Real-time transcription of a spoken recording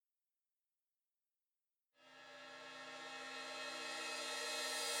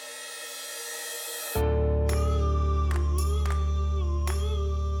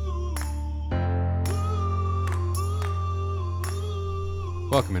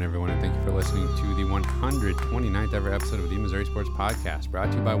Welcome in, everyone, and thank you for listening to the 129th ever episode of the Missouri Sports Podcast, brought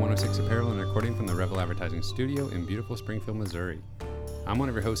to you by 106 Apparel and recording from the Revel Advertising Studio in beautiful Springfield, Missouri. I'm one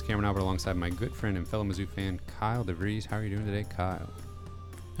of your hosts, Cameron Albert, alongside my good friend and fellow Mizzou fan, Kyle DeVries. How are you doing today, Kyle?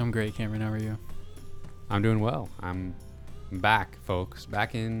 I'm great, Cameron. How are you? I'm doing well. I'm back, folks,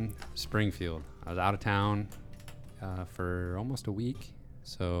 back in Springfield. I was out of town for almost a week,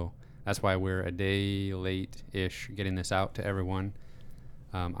 so that's why we're a day late-ish getting this out to everyone.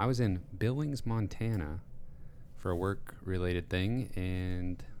 I was in Billings, Montana for a work-related thing,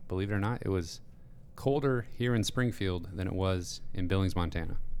 and believe it or not, it was colder here in Springfield than it was in Billings,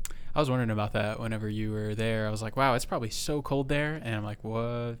 Montana. I was wondering about that whenever you were there. I was like, wow, it's probably so cold there. And I'm like,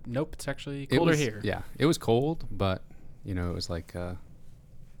 what? Nope, it's actually colder here. Yeah, it was cold, but, you know, it was like the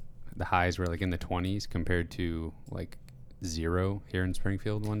highs were like in the 20s compared to like 0 here in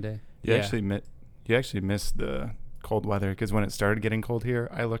Springfield one day. You actually missed the cold weather, because when it started getting cold here,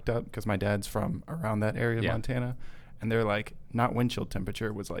 I looked up because my dad's from around that area of Montana, and they're like, not wind chill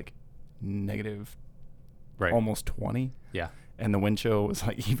temperature was like negative almost 20. Yeah. And the wind chill was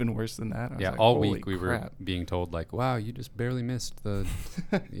like even worse than that. I was like, all week we were being told like, wow, you just barely missed the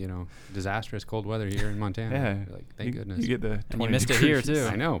disastrous cold weather here in Montana. Yeah. Like, thank goodness. You get the 20 and you missed it here too.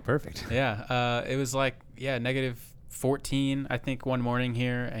 I know, perfect. Yeah. It was like, negative 14, I think, one morning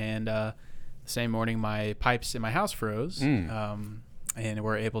here, and the same morning my pipes in my house froze. And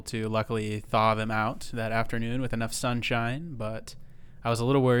we're able to luckily thaw them out that afternoon with enough sunshine, but I was a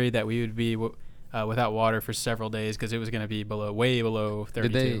little worried that we would be without water for several days, because it was going to be way below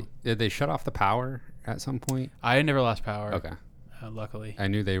 32. Did they shut off the power at some point? I never lost power. Okay. Luckily. I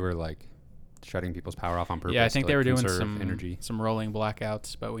knew they were like shutting people's power off on purpose. Yeah, I think to, they were like, doing some rolling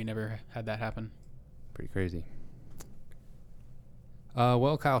blackouts, but we never had that happen. Pretty crazy.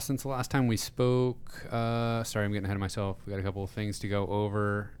 Well, Kyle, since the last time we spoke, sorry, I'm getting ahead of myself. We got a couple of things to go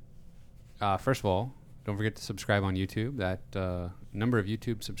over. First of all, don't forget to subscribe on YouTube. That number of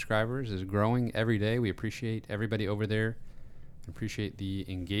YouTube subscribers is growing every day. We appreciate everybody over there. Appreciate the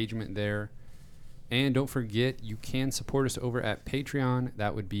engagement there. And don't forget, you can support us over at Patreon.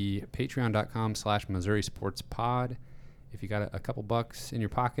 That would be patreon.com/Missouri Sports Pod. If you got a couple bucks in your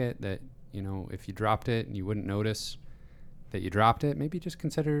pocket that, you know, if you dropped it and you wouldn't notice that you dropped it, maybe just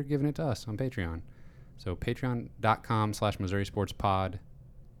consider giving it to us on Patreon. So patreon.com/Missouri Sports Pod.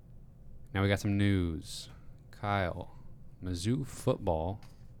 Now we got some news. Kyle, Mizzou football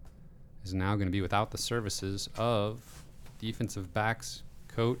is now going to be without the services of defensive backs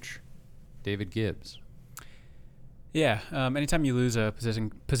coach David Gibbs. Yeah, anytime you lose a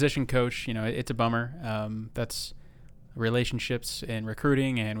position coach, you know, it's a bummer. That's relationships in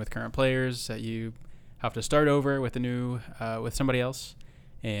recruiting and with current players that you have to start over with with somebody else.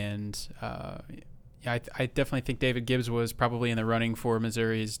 And I definitely think David Gibbs was probably in the running for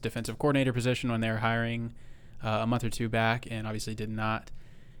Missouri's defensive coordinator position when they were hiring a month or two back, and obviously did not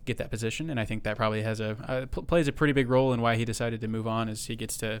get that position. And I think that probably has plays a pretty big role in why he decided to move on, as he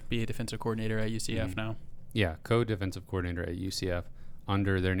gets to be a defensive coordinator at UCF now. Yeah, co-defensive coordinator at UCF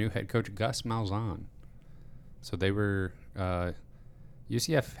under their new head coach, Gus Malzahn. So they were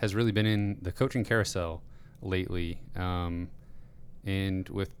UCF has really been in the coaching carousel lately. And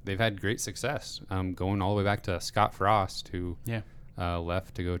they've had great success, going all the way back to Scott Frost, who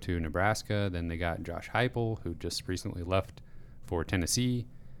left to go to Nebraska. Then they got Josh Heupel, who just recently left for Tennessee,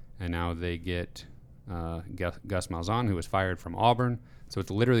 and now they get Gus Malzahn, who was fired from Auburn. So it's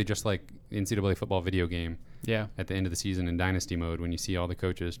literally just like NCAA football video game. Yeah. At the end of the season in dynasty mode, when you see all the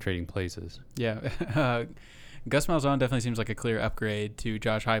coaches trading places. Yeah. Gus Malzahn definitely seems like a clear upgrade to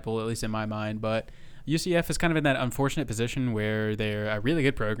Josh Heupel, at least in my mind, but UCF is kind of in that unfortunate position where they're a really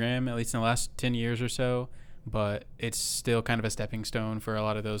good program, at least in the last 10 years or so, but it's still kind of a stepping stone for a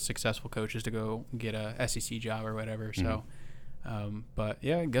lot of those successful coaches to go get a SEC job or whatever. So, but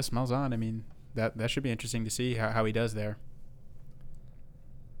yeah, Gus Malzahn, I mean, that should be interesting to see how he does there.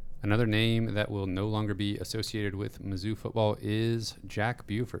 Another name that will no longer be associated with Mizzou football is Jack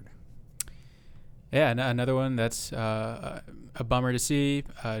Buford. Yeah, another one that's a bummer to see.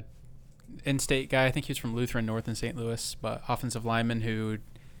 In-state guy, I think he was from Lutheran North in St. Louis, but offensive lineman who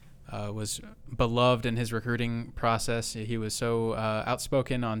was beloved in his recruiting process. He was so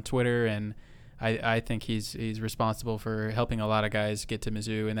outspoken on Twitter, and I think he's responsible for helping a lot of guys get to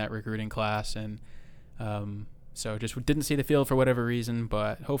Mizzou in that recruiting class. And so just didn't see the field for whatever reason,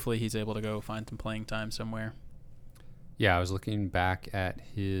 but hopefully he's able to go find some playing time somewhere. Yeah, I was looking back at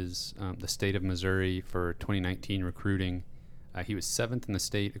his the state of Missouri for 2019 recruiting. He was 7th in the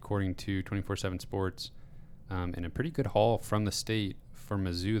state according to 24/7 Sports, and a pretty good haul from the state for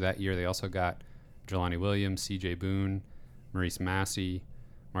Mizzou that year. They also got Jelani Williams, C.J. Boone, Maurice Massey,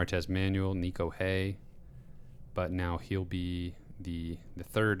 Martez Manuel, Nico Hay, but now he'll be the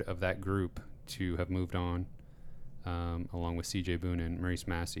third of that group to have moved on, along with C.J. Boone and Maurice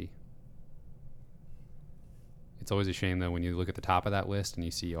Massey. It's always a shame, though, when you look at the top of that list and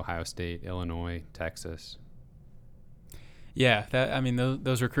you see Ohio State, Illinois, Texas. Yeah,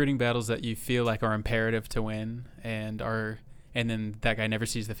 those recruiting battles that you feel like are imperative to win and then that guy never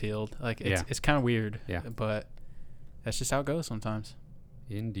sees the field. Like it's kind of weird. Yeah. But that's just how it goes sometimes.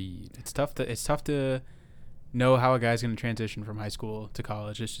 Indeed. It's tough to know how a guy's going to transition from high school to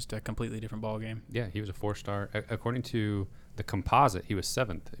college. It's just a completely different ballgame. Yeah, he was a 4-star. According to the composite, he was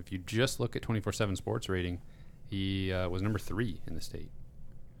 7th. If you just look at 24/7 Sports rating, he was number 3 in the state.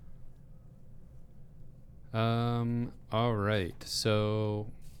 All right. So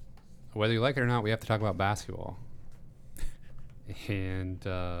whether you like it or not, we have to talk about basketball. And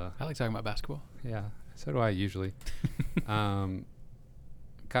I like talking about basketball. Yeah, so do I usually.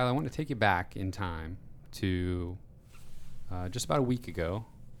 Kyle, I want to take you back in time to just about a week ago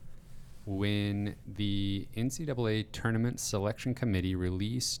when the NCAA Tournament Selection Committee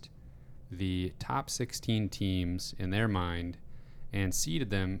released the top 16 teams in their mind and seeded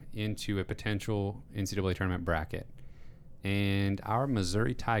them into a potential NCAA tournament bracket. And our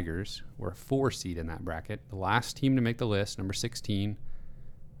Missouri Tigers were a 4 seed in that bracket. The last team to make the list, number 16.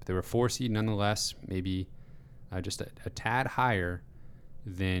 But they were 4 seed nonetheless, maybe just a tad higher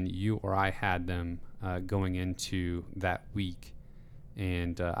than you or I had them going into that week.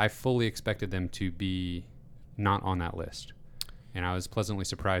 And I fully expected them to be not on that list. And I was pleasantly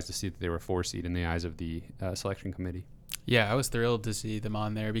surprised to see that they were 4 seed in the eyes of the selection committee. Yeah, I was thrilled to see them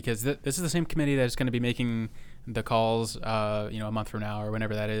on there because this is the same committee that's going to be making the calls, a month from now or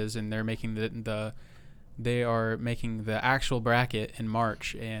whenever that is, and they're making they are making the actual bracket in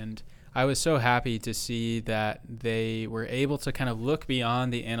March. And I was so happy to see that they were able to kind of look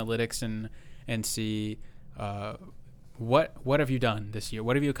beyond the analytics and see what have you done this year,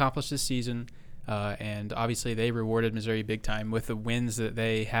 what have you accomplished this season, and obviously they rewarded Missouri big time with the wins that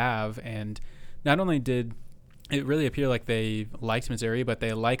they have. And not only did it really appear like they liked Missouri, but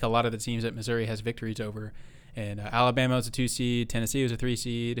they like a lot of the teams that Missouri has victories over. And Alabama was a 2 seed, Tennessee was a 3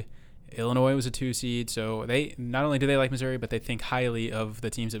 seed, Illinois was a 2 seed. So they not only do they like Missouri, but they think highly of the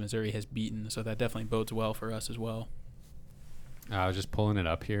teams that Missouri has beaten. So that definitely bodes well for us as well. I was just pulling it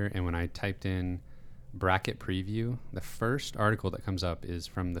up here, and when I typed in bracket preview, the first article that comes up is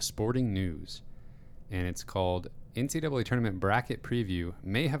from the Sporting News, and it's called NCAA Tournament Bracket Preview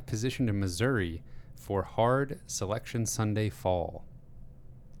May Have Positioned Missouri for Hard Selection Sunday Fall.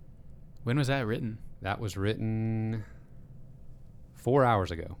 When was that written? That was written 4 hours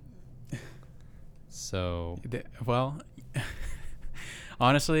ago. So, well,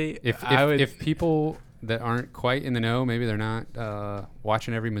 honestly, if people that aren't quite in the know, maybe they're not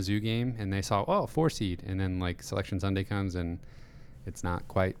watching every Mizzou game, and they saw 4 seed, and then like Selection Sunday comes and it's not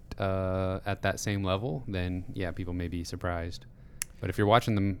quite at that same level, then yeah, people may be surprised. But if you're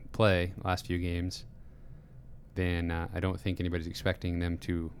watching them play last few games, then I don't think anybody's expecting them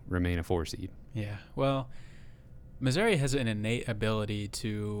to remain a 4 seed. Yeah, well, Missouri has an innate ability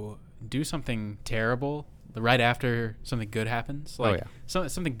to do something terrible right after something good happens. Like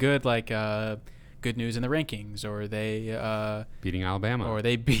something good, like good news in the rankings, or they beating Alabama, or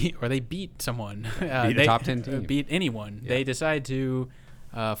they beat someone, beat a top 10 team, beat anyone. Yeah. They decide to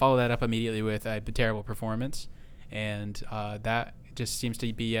follow that up immediately with a terrible performance, and that just seems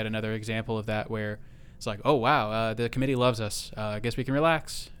to be yet another example of that, where it's like, oh wow, the committee loves us. I guess we can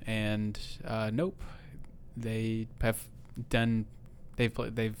relax. And nope, they have done.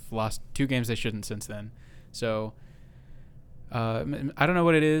 They've lost 2 games they shouldn't since then. So I don't know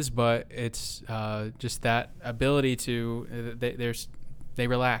what it is, but it's just that ability to they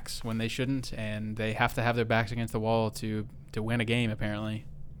relax when they shouldn't, and they have to have their backs against the wall to win a game, apparently.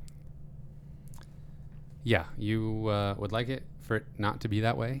 Yeah, you would like it for it not to be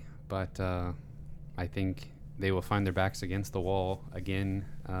that way, but I think they will find their backs against the wall again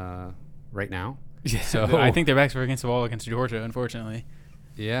right now. Yeah, so I think their backs were against the wall against Georgia, unfortunately.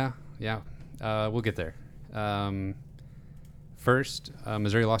 Yeah. We'll get there. First,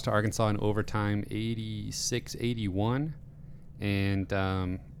 Missouri lost to Arkansas in overtime 86-81,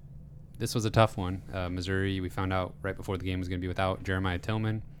 and this was a tough one. Missouri, we found out right before the game, was going to be without Jeremiah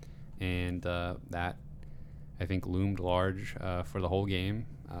Tillman, and that, I think, loomed large for the whole game.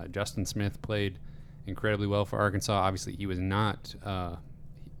 Justin Smith played incredibly well for Arkansas. Obviously, he was not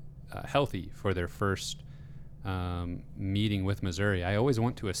healthy for their first meeting with Missouri. I always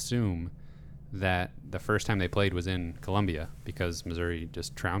want to assume that the first time they played was in Columbia because Missouri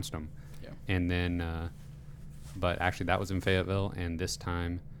just trounced them. Yeah. And then but actually that was in Fayetteville, and this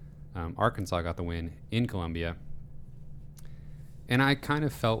time Arkansas got the win in Columbia. And I kind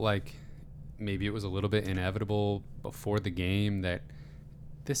of felt like maybe it was a little bit inevitable before the game that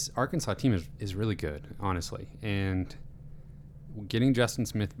this Arkansas team is really good, honestly. And getting Justin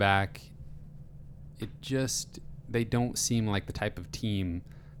Smith back, they don't seem like the type of team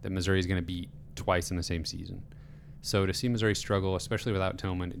that Missouri is going to beat twice in the same season. So to see Missouri struggle, especially without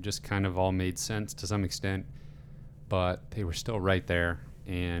Tillman, it just kind of all made sense to some extent. But they were still right there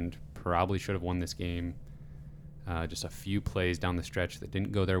and probably should have won this game. Just a few plays down the stretch that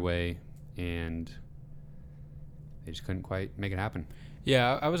didn't go their way, and they just couldn't quite make it happen.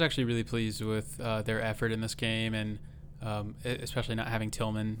 Yeah, I was actually really pleased with their effort in this game, and especially not having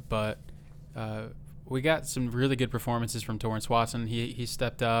Tillman. But we got some really good performances from Torrance Watson. He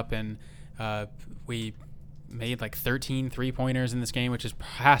stepped up, and we made like 13 3-pointers in this game, which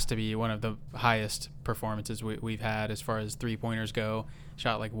has to be one of the highest performances we've had as far as 3-pointers go.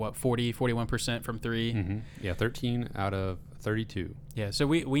 Shot like 41% from three. Mm-hmm. Yeah, 13 out of 32. Yeah, so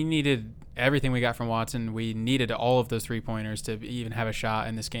we needed everything we got from Watson. We needed all of those 3-pointers to even have a shot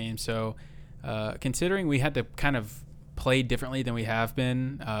in this game. So considering we had to kind of play differently than we have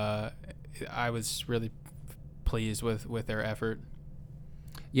been, I was really pleased with their effort.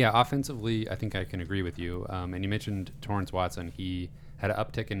 Yeah, offensively, I think I can agree with you. And you mentioned Torrance Watson. He had an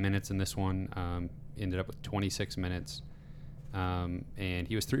uptick in minutes in this one, ended up with 26 minutes. And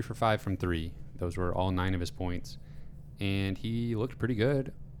he was 3 for 5 from 3. Those were all 9 of his points. And he looked pretty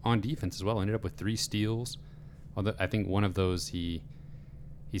good on defense as well. Ended up with 3 steals. Although I think one of those he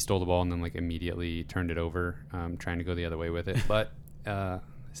stole the ball and then like immediately turned it over, trying to go the other way with it. But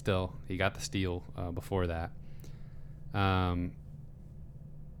still, he got the steal before that.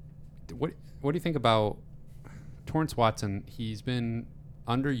 What do you think about Torrance Watson? He's been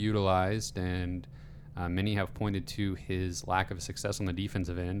underutilized, and many have pointed to his lack of success on the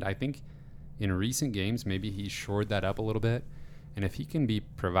defensive end. I think in recent games, maybe he's shored that up a little bit. And if he can be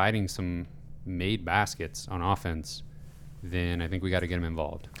providing some made baskets on offense, then I think we got to get him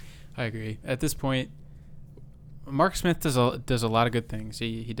involved. I agree. At this point, Mark Smith does a lot of good things.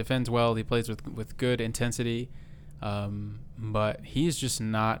 He defends well. He plays with good intensity. But he's just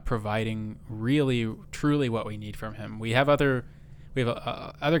not providing really, truly what we need from him. We have other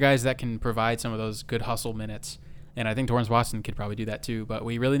guys that can provide some of those good hustle minutes, and I think Torrance Watson could probably do that too. But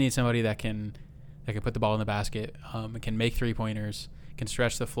we really need somebody that can put the ball in the basket, can make 3-pointers, can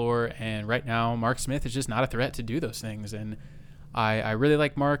stretch the floor. And right now, Mark Smith is just not a threat to do those things. And I really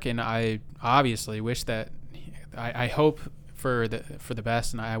like Mark, and I obviously wish that I hope for the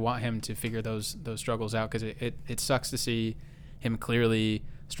best, and I want him to figure those struggles out, because it sucks to see him clearly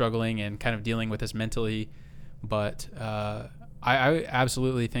struggling and kind of dealing with this mentally. But I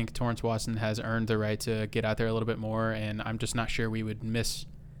absolutely think Torrance Watson has earned the right to get out there a little bit more, and I'm just not sure we would miss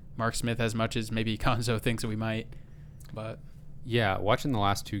Mark Smith as much as maybe Gonzo thinks that we might. But yeah, watching the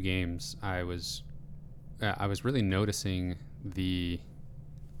last 2 games, I was really noticing the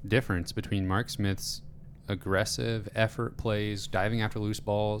difference between Mark Smith's aggressive effort plays, diving after loose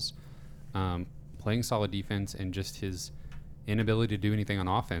balls, playing solid defense, and just his inability to do anything on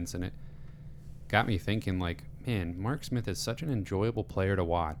offense. And it got me thinking, like, man, Mark Smith is such an enjoyable player to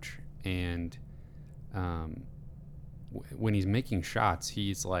watch. And when he's making shots,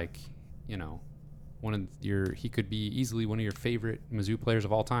 he's like, he could be easily one of your favorite Mizzou players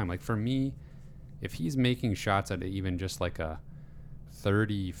of all time. Like, for me, if he's making shots at even just like a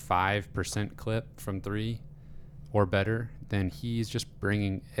 35% clip from 3 or better, then he's just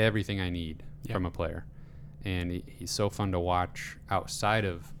bringing everything I need from a player. And he's so fun to watch outside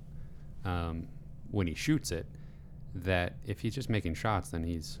of when he shoots it, that if he's just making shots, then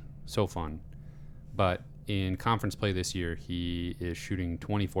he's so fun. But in conference play this year, he is shooting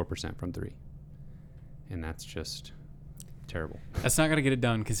 24% from 3. And that's just terrible. That's not going to get it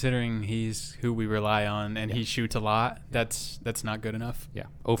done, considering he's who we rely on, and he shoots a lot. That's not good enough. Yeah,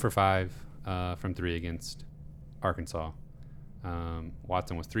 0 for 5 from 3 against Arkansas.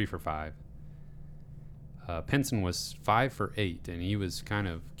 Watson was 3 for 5. Pinson was 5 for 8, and he was kind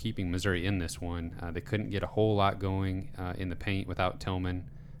of keeping Missouri in this one. They couldn't get a whole lot going in the paint without Tillman.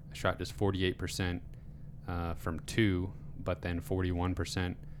 Shot just 48% from 2, but then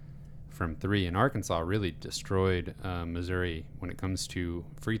 41% from 3. And Arkansas really destroyed Missouri when it comes to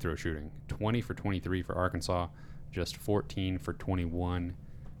free throw shooting. 20 for 23 for Arkansas, just 14 for 21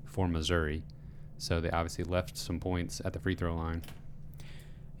 for Missouri. So they obviously left some points at the free throw line.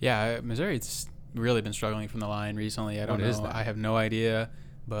 Yeah, Missouri's really been struggling from the line recently. I don't know. I have no idea.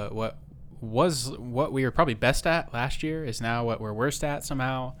 But what we were probably best at last year is now what we're worst at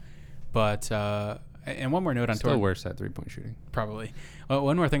somehow. But And one more note on Still worse at 3-point shooting. Probably. Well,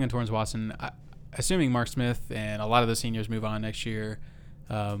 one more thing on Torrance Watson. Assuming Mark Smith and a lot of the seniors move on next year,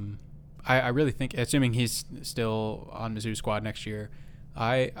 I really think, assuming he's still on Mizzou's squad next year,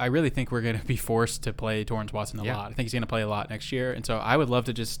 I really think we're going to be forced to play Torrance Watson a lot. I think he's going to play a lot next year. And so I would love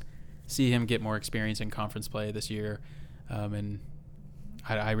to just see him get more experience in conference play this year. And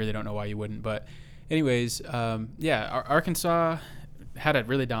I really don't know why you wouldn't. But anyways, Arkansas had a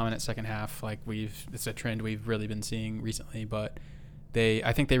really dominant second half. It's a trend we've really been seeing recently. But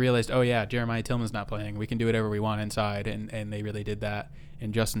I think they realized, oh yeah, Jeremiah Tillman's not playing. We can do whatever we want inside. And they really did that.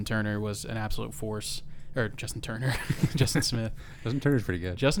 And Justin Turner was an absolute force. Or Justin Turner. Justin Smith. Justin Turner's pretty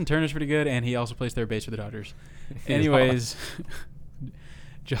good. Justin Turner's pretty good, and he also plays third base for the Dodgers. Anyways,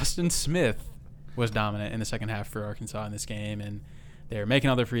 Justin Smith was dominant in the second half for Arkansas in this game, and they were making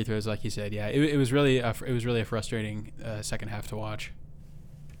all their free throws, like you said. Yeah, it was really a frustrating second half to watch.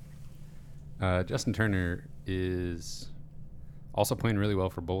 Justin Turner is also playing really well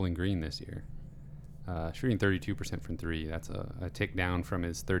for Bowling Green this year. Shooting 32% from three. That's a tick down from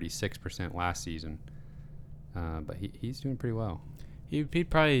his 36% last season. But he's doing pretty well. He'd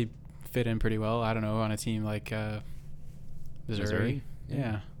probably fit in pretty well, I don't know, on a team like Missouri?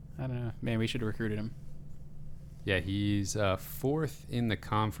 Yeah. I don't know. Man, we should have recruited him. Yeah, he's fourth in the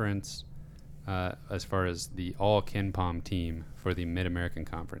conference as far as the all-KenPom team for the Mid-American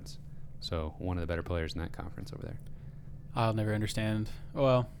Conference. So one of the better players in that conference over there. I'll never understand.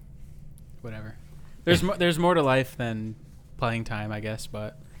 Well, whatever. There's more to life than playing time, I guess,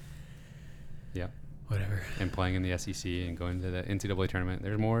 but yeah, whatever. And playing in the SEC and going to the NCAA tournament,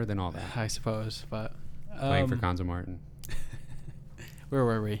 there's more than all that. I suppose, but playing for Conzo Martin. Where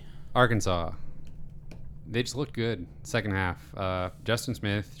were we? Arkansas. They just looked good second half. Justin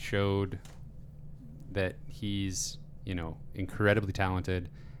Smith showed that he's, incredibly talented,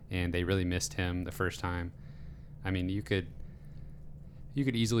 and they really missed him the first time. I mean, you could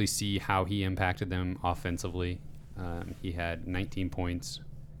easily see how he impacted them offensively. He had 19 points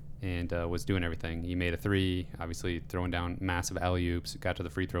and was doing everything. He made a three, obviously throwing down massive alley-oops, got to the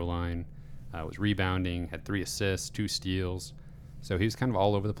free throw line, was rebounding, had 3 assists, 2 steals. So he was kind of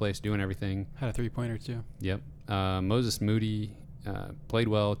all over the place, doing everything. Had a three-pointer, too. Yep. Moses Moody played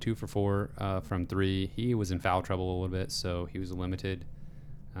well, 2 for 4 from 3. He was in foul trouble a little bit, so he was limited.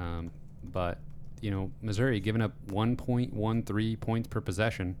 But Missouri giving up 1.13 points per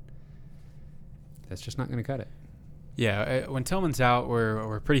possession. That's just not going to cut it. Yeah, when Tillman's out,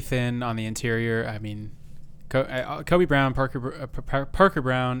 we're pretty thin on the interior. I mean, Kobe Brown, Parker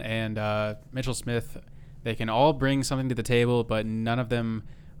Brown, and Mitchell Smith, they can all bring something to the table, but none of them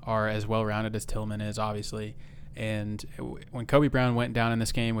are as well-rounded as Tillman is, obviously. And when Kobe Brown went down in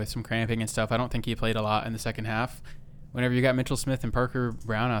this game with some cramping and stuff, I don't think he played a lot in the second half. Whenever you got Mitchell Smith and Parker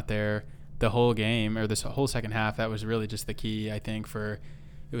Brown out there, the whole game, or this whole second half, that was really just the key, I think,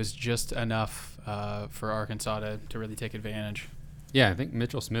 it was just enough for Arkansas to really take advantage. Yeah, I think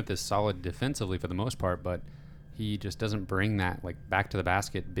Mitchell Smith is solid defensively for the most part, but he just doesn't bring that back to the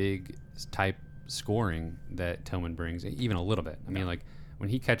basket big type scoring that Tillman brings, even a little bit. I mean, when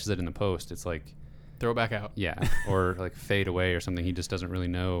he catches it in the post, it's like throw it back out. Yeah, or fade away or something. He just doesn't really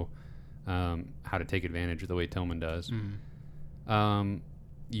know how to take advantage of the way Tillman does. Mm-hmm.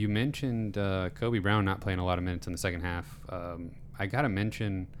 You mentioned Kobe Brown not playing a lot of minutes in the second half. I got to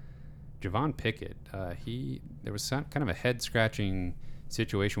mention Javon Pickett. There was kind of a head-scratching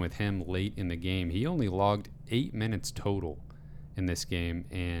situation with him late in the game. He only logged 8 minutes total in this game,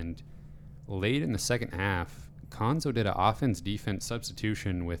 and late in the second half, Conzo did an offense-defense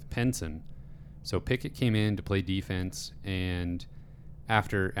substitution with Penson. So Pickett came in to play defense, and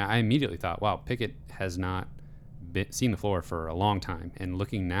after I immediately thought, wow, Pickett has not seen the floor for a long time. And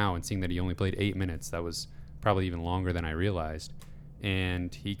looking now and seeing that he only played 8 minutes, that was probably even longer than I realized.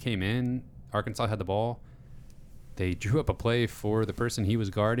 And he came in, Arkansas had the ball. They drew up a play for the person he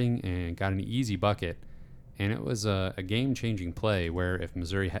was guarding and got an easy bucket. And it was a game-changing play where if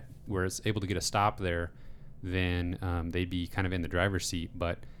Missouri was able to get a stop there, then they'd be kind of in the driver's seat.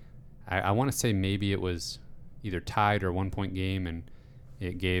 But I want to say maybe it was either tied or 1-point game, and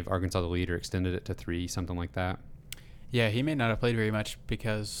it gave Arkansas the lead or extended it to 3, something like that. Yeah, he may not have played very much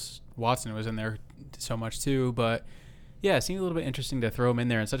because Watson was in there so much too. But yeah, it seemed a little bit interesting to throw him in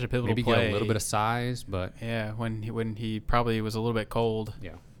there in such a pivotal maybe play. Maybe get a little bit of size, but yeah, when he probably was a little bit cold.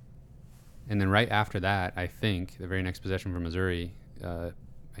 Yeah. And then right after that, I think the very next possession for Missouri, I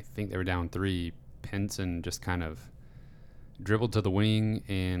think they were down 3. Penson just kind of dribbled to the wing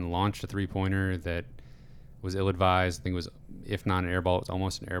and launched a 3-pointer that was ill-advised. I think it was, if not an air ball, it was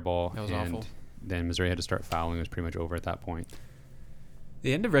almost an air ball. That was awful. Then Missouri had to start fouling. It was pretty much over at that point.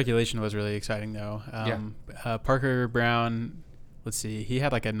 The end of regulation was really exciting, though. Parker Brown, let's see, he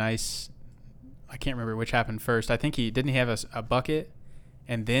had like a nice, I can't remember which happened first. I think didn't he have a bucket,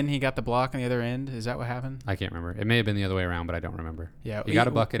 and then he got the block on the other end? Is that what happened? I can't remember. It may have been the other way around, but I don't remember. Yeah, he got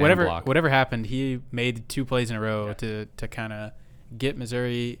a bucket whatever, and a block. Whatever happened, he made 2 plays in a row to kind of get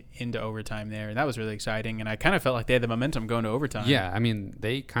Missouri into overtime there, and that was really exciting. And I kind of felt like they had the momentum going to overtime. Yeah, I mean,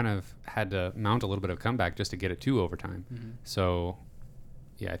 they kind of had to mount a little bit of a comeback just to get it to overtime. Mm-hmm. So,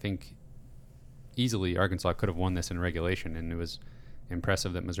 yeah, I think easily Arkansas could have won this in regulation, and it was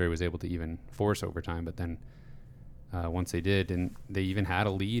impressive that Missouri was able to even force overtime. But then once they did, and they even had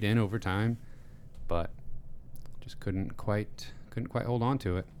a lead in overtime, but just couldn't quite hold on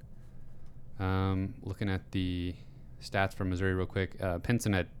to it. Looking at the stats from Missouri real quick,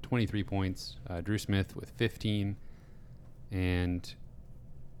 Pinson had 23 points, Drew Smith with 15, and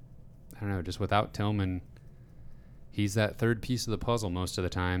I don't know, just without Tillman, he's that third piece of the puzzle most of the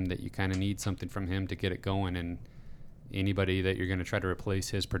time that you kind of need something from him to get it going, and anybody that you're going to try to replace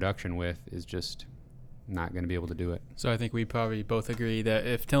his production with is just not going to be able to do it. So I think we probably both agree that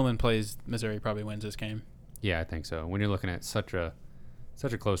if Tillman plays, Missouri probably wins this game. Yeah, I think so. When you're looking at such a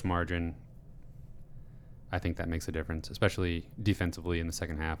close margin, I think that makes a difference, especially defensively in the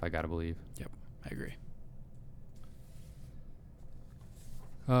second half, I got to believe. Yep, I agree.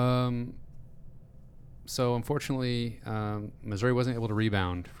 So unfortunately, Missouri wasn't able to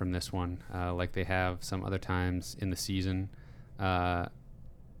rebound from this one like they have some other times in the season.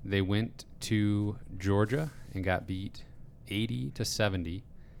 They went to Georgia and got beat 80-70,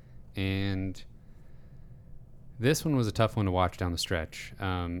 and this one was a tough one to watch down the stretch.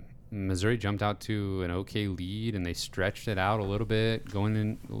 Missouri jumped out to an okay lead, and they stretched it out a little bit going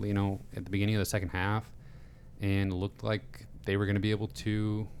in, at the beginning of the second half, and looked like they were going to be able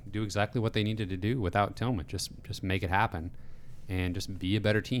to do exactly what they needed to do without Tillman, just make it happen and just be a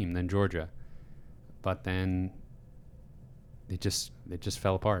better team than Georgia. But then it just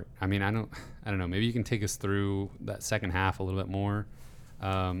fell apart. I mean, I don't know. Maybe you can take us through that second half a little bit more,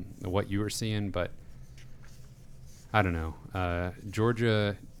 what you were seeing, but I don't know.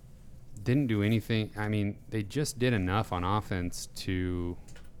 Georgia didn't do anything. I mean, they just did enough on offense to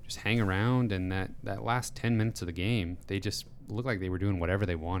just hang around, and that last 10 minutes of the game, they just looked like they were doing whatever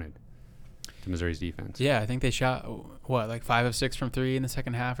they wanted to Missouri's defense. Yeah, I think they shot like 5 of 6 from 3 in the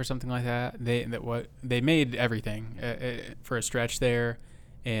second half or something like that. They made everything for a stretch there,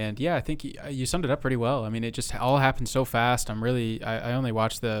 and yeah, I think you summed it up pretty well. I mean, it just all happened so fast. I only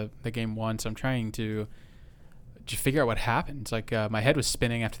watched the game once. I'm trying to just figure out what happened. It's like my head was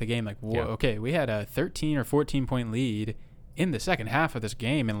spinning after the game. Like, whoa, okay, we had a 13 or 14 point lead in the second half of this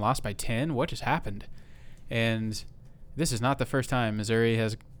game and lost by 10. What just happened? And this is not the first time Missouri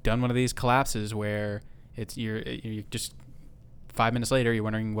has done one of these collapses where you're just 5 minutes later you're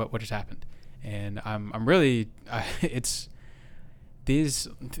wondering what just happened. And I'm really it's these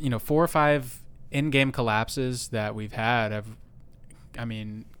 4 or 5 in-game collapses that we've had have, I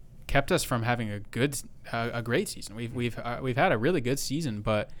mean, kept us from having a great season. We've had a really good season,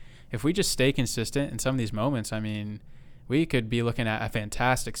 but if we just stay consistent in some of these moments, I mean, we could be looking at a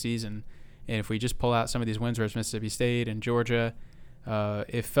fantastic season. And if we just pull out some of these wins where it's Mississippi State and Georgia,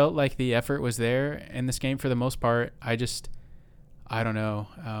 it felt like the effort was there in this game for the most part. I don't know.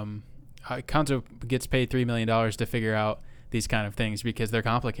 Cuonzo gets paid $3 million to figure out these kind of things because they're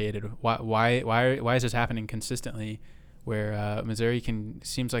complicated. Why is this happening consistently? Where Missouri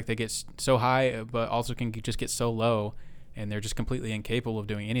seems like they get so high, but also can just get so low, and they're just completely incapable of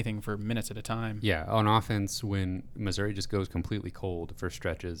doing anything for minutes at a time. Yeah, on offense, when Missouri just goes completely cold for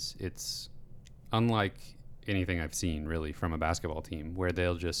stretches, it's unlike anything I've seen really from a basketball team, where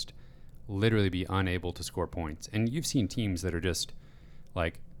they'll just literally be unable to score points. And you've seen teams that are just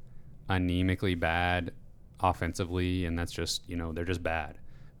like anemically bad offensively, and that's just, they're just bad.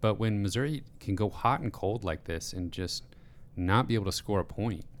 But when Missouri can go hot and cold like this and just not be able to score a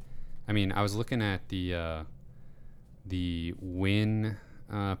point, I mean, I was looking at the win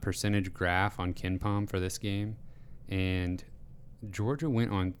percentage graph on KenPom for this game, and Georgia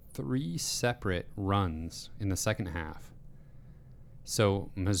went on 3 separate runs in the second half. So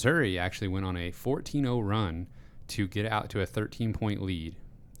Missouri actually went on a 14-0 run to get out to a 13-point lead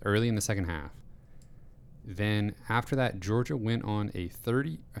early in the second half. Then after that, Georgia went on a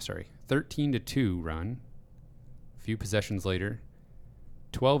 13-2 run a few possessions later,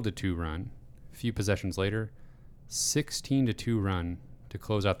 12-2 run a few possessions later, 16-2 run to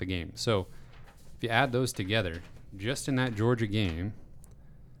close out the game. So if you add those together, just in that Georgia game,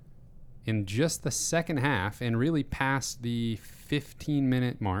 in just the second half and really past the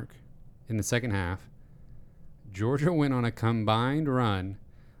 15-minute mark in the second half, Georgia went on a combined run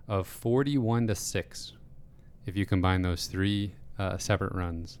of 41-6. If you combine those three separate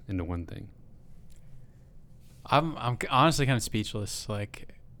runs into one thing. I'm honestly kind of speechless, like,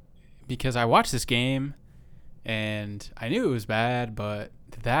 because I watched this game and I knew it was bad, but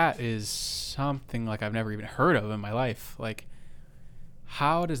that is something like I've never even heard of in my life. Like,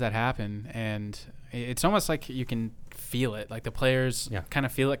 how does that happen? And it's almost like you can feel it. Like the players kind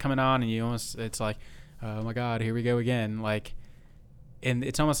of feel it coming on, and it's like, oh my God, here we go again. Like, and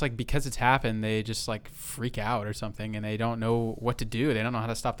it's almost like because it's happened, they just like freak out or something, and they don't know what to do. They don't know how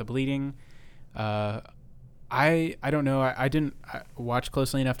to stop the bleeding. I don't know. I didn't watch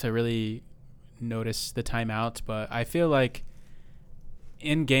closely enough to really notice the timeouts, but I feel like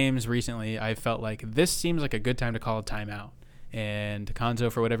in games recently, I felt like this seems like a good time to call a timeout, and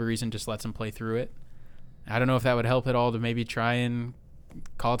Cuonzo, for whatever reason, just lets him play through it. I don't know if that would help at all to maybe try and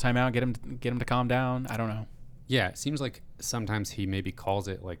call a timeout, get him to calm down. I don't know. Yeah, it seems like sometimes he maybe calls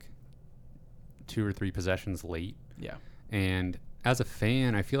it like 2 or 3 possessions late. Yeah. And as a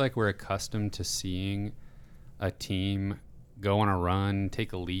fan, I feel like we're accustomed to seeing a team go on a run,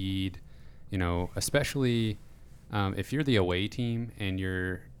 take a lead, especially if you're the away team and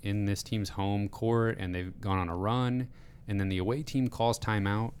you're in this team's home court and they've gone on a run, and then the away team calls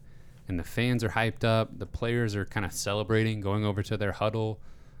timeout and the fans are hyped up, the players are kind of celebrating, going over to their huddle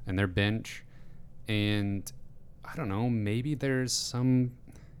and their bench, and I don't know, maybe there's some,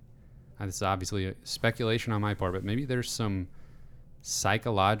 this is obviously a speculation on my part, but maybe there's some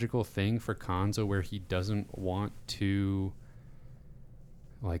psychological thing for Cuonzo where he doesn't want to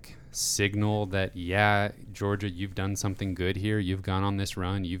like signal that, yeah, Georgia, you've done something good here. You've gone on this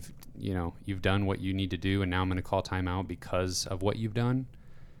run. You've done what you need to do, and now I'm going to call timeout because of what you've done.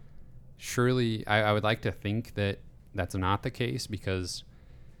 Surely, I would like to think that that's not the case because,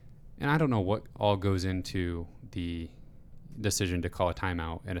 and I don't know what all goes into the decision to call a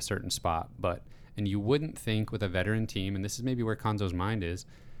timeout at a certain spot, and you wouldn't think with a veteran team, and this is maybe where Cuonzo's mind is,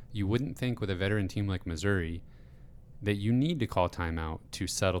 you wouldn't think with a veteran team like Missouri that you need to call timeout to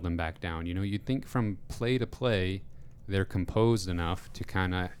settle them back down. You'd think from play to play, they're composed enough to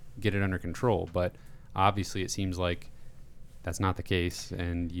kind of get it under control, but obviously it seems like that's not the case,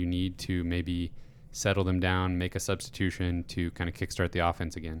 and you need to maybe settle them down, make a substitution to kind of kickstart the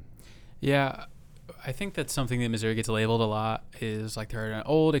offense again. Yeah, I think that's something that Missouri gets labeled a lot, is like they're an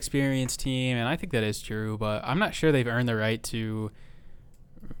old, experienced team, and I think that is true, but I'm not sure they've earned the right to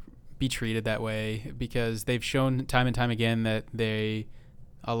be treated that way, because they've shown time and time again that a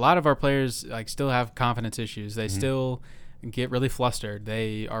lot of our players like still have confidence issues. They still get really flustered.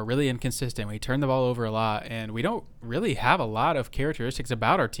 They are really inconsistent. We turn the ball over a lot, and we don't really have a lot of characteristics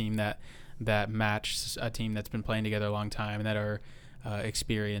about our team that match a team that's been playing together a long time and that are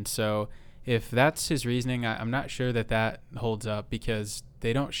experienced. So if that's his reasoning, I'm not sure that holds up, because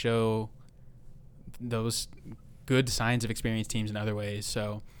they don't show those good signs of experienced teams in other ways.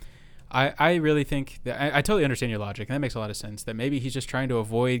 So I really think that I totally understand your logic, and that makes a lot of sense, that maybe he's just trying to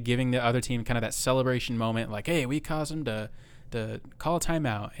avoid giving the other team kind of that celebration moment, like, hey, we caused him to call a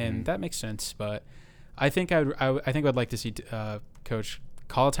timeout, and that makes sense. But I think I'd like to see Coach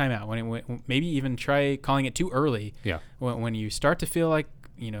call a timeout when maybe even try calling it too early. Yeah. When you start to feel like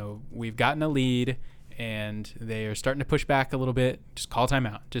we've gotten a lead and they are starting to push back a little bit, just call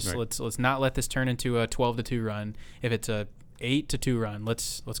timeout. Just right. Let's not let this turn into a 12-2 run. If it's a 8-2 run,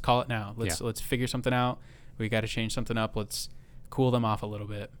 let's call it now. Let's figure something out. We got to change something up. Let's cool them off a little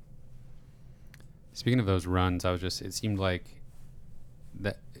bit. Speaking of those runs, it seemed like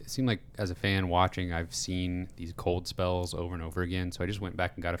as a fan watching, I've seen these cold spells over and over again. So I just went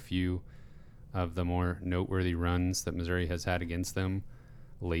back and got a few of the more noteworthy runs that Missouri has had against them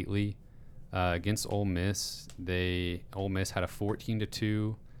lately. Against Ole Miss, Ole Miss had a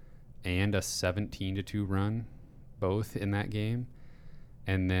 14-2 and a 17-2 run, both in that game.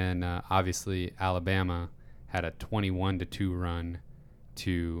 And then obviously Alabama had a 21-2 run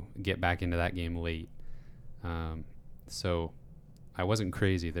to get back into that game late. So I wasn't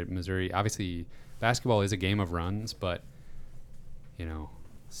crazy that Missouri, obviously basketball is a game of runs, but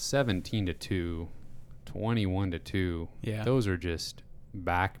 17-2, 21-2, those are just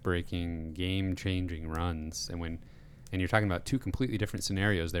back-breaking, game-changing runs. And you're talking about two completely different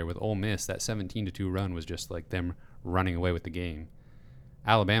scenarios there. With Ole Miss, that 17-2 run was just like them running away with the game.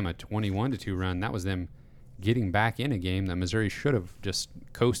 Alabama, 21-2 run, that was them getting back in a game that Missouri should have just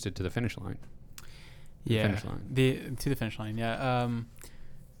coasted to the finish line. To the finish line. Yeah.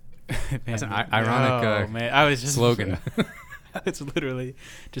 That's an ironic I was just slogan. I was literally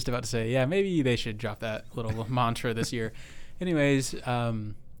just about to say, maybe they should drop that little mantra this year. Anyways,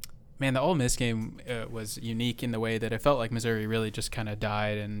 Man, the Ole Miss game was unique in the way that it felt like Missouri really just kind of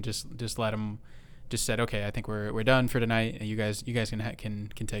died and just let them, just said, okay, I think we're done for tonight, and you guys can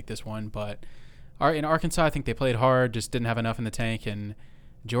take this one. But in Arkansas, I think they played hard, just didn't have enough in the tank. And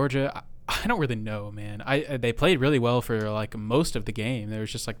Georgia, I don't really know, man. They played really well for like most of the game. There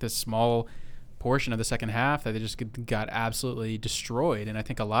was just like this small portion of the second half that they just got absolutely destroyed, and I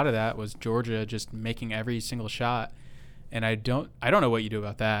think a lot of that was Georgia just making every single shot. And I don't know what you do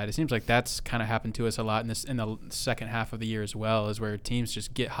about that. It seems like that's kind of happened to us a lot in the second half of the year as well, is where teams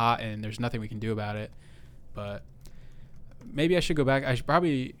just get hot and there's nothing we can do about it. But maybe I should go back. I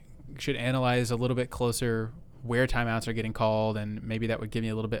probably should analyze a little bit closer where timeouts are getting called, and maybe that would give me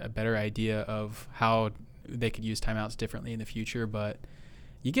a little bit a better idea of how they could use timeouts differently in the future. But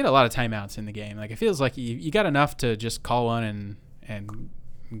you get a lot of timeouts in the game. Like, it feels like you got enough to just call one and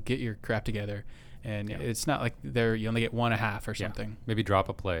get your crap together. And it's not like you only get 1.5 or something. Yeah. Maybe drop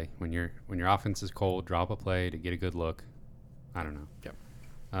a play when your offense is cold. Drop a play to get a good look. I don't know.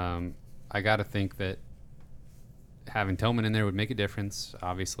 Yep. I got to think that having Tillman in there would make a difference,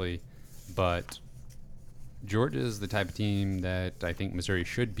 obviously, but Georgia is the type of team that I think Missouri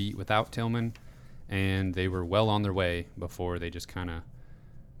should beat without Tillman, and they were well on their way before they just kind of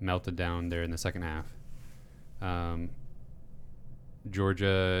melted down there in the second half.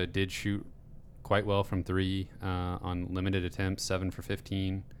 Georgia did shoot quite well from three on limited attempts, 7 for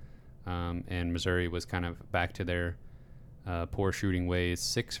 15, and Missouri was kind of back to their poor shooting ways,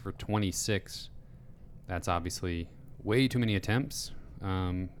 6 for 26. That's obviously way too many attempts,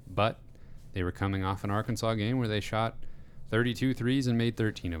 but they were coming off an Arkansas game where they shot 32 threes and made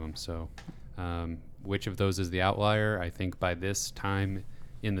 13 of them. So which of those is the outlier? I think by this time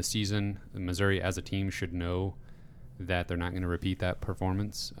in the season, Missouri as a team should know that they're not going to repeat that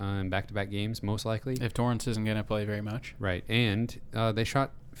performance in back-to-back games, most likely. If Torrance isn't going to play very much. Right, and they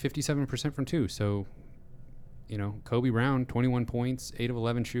shot 57% from two. So, Kobe Brown, 21 points, 8 of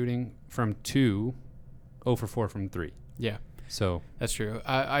 11 shooting from two, 0 for 4 from three. Yeah. So that's true.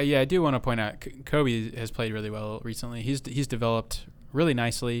 I do want to point out Kobe has played really well recently. He's developed really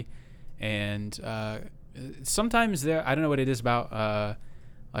nicely, and sometimes I don't know what it is about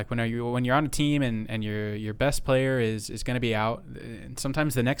like when you're on a team and your best player is going to be out, and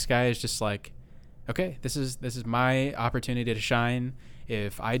sometimes the next guy is just like, okay, this is my opportunity to shine.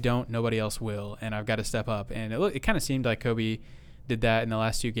 If I don't, nobody else will, and I've got to step up. And it kind of seemed like Kobe did that in the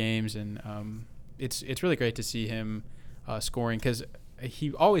last 2 games, and it's really great to see him scoring, because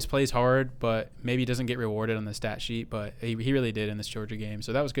he always plays hard, but maybe doesn't get rewarded on the stat sheet. But he really did in this Georgia game,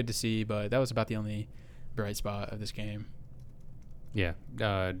 so that was good to see. But that was about the only bright spot of this game. Yeah,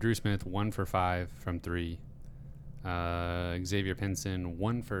 Drew Smith 1 for 5 from three. Xavier Pinson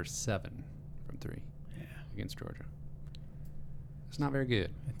 1 for 7 from three. Yeah, against Georgia. It's not very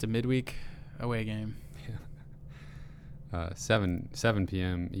good. It's a midweek away game. Yeah. 7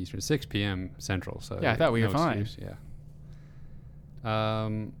 p.m. Eastern, 6 p.m. Central. So yeah, I thought we were fine. Excuse, yeah.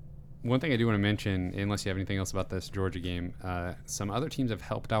 One thing I do want to mention, unless you have anything else about this Georgia game, some other teams have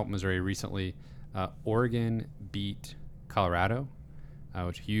helped out Missouri recently. Oregon beat Colorado, which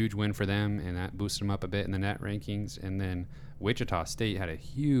was a huge win for them, and that boosted them up a bit in the net rankings. And then Wichita State had a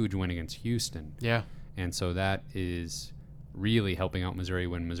huge win against Houston. Yeah. And so that is really helping out Missouri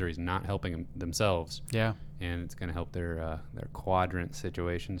when Missouri's not helping themselves. Yeah. And it's going to help their quadrant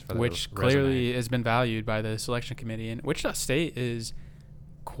situations for which their resume. Clearly has been valued by the selection committee. And Wichita State is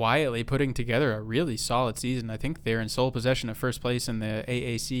quietly putting together a really solid season. I think they're in sole possession of first place in the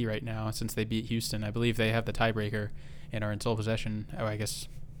AAC right now since they beat Houston. I believe they have the tiebreaker and are in sole possession. Oh, I guess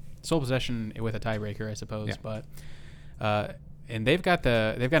sole possession with a tiebreaker, I suppose. Yeah. But and they've got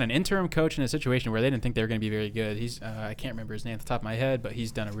an interim coach in a situation where they didn't think they were going to be very good. He's I can't remember his name off the top of my head, but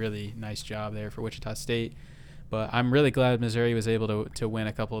he's done a really nice job there for Wichita State. But I'm really glad Missouri was able to win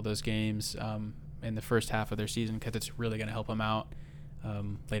a couple of those games in the first half of their season, because it's really going to help them out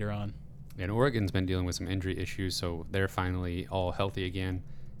later on. And Oregon's been dealing with some injury issues, so they're finally all healthy again,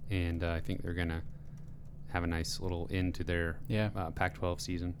 and I think they're going to have a nice little end to their Pac-12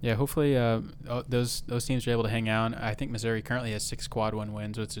 season. Yeah, hopefully those teams are able to hang out. I think Missouri currently has 6 quad 1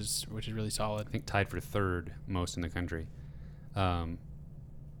 wins, which is really solid. I think tied for 3rd most in the country.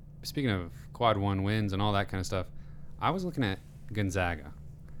 Speaking of quad 1 wins and all that kind of stuff, I was looking at Gonzaga.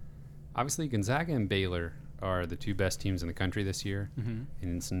 Obviously, Gonzaga and Baylor are the 2 best teams in the country this year, and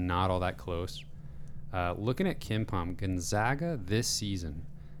it's not all that close. Looking at KenPom, Gonzaga this season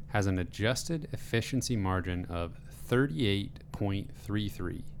has an adjusted efficiency margin of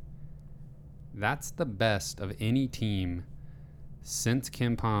 38.33. That's the best of any team since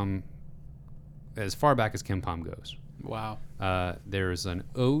KenPom, as far back as KenPom goes. Wow. There's an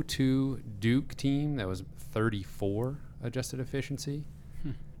 0-2 Duke team that was 34 adjusted efficiency.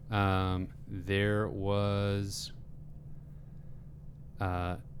 There was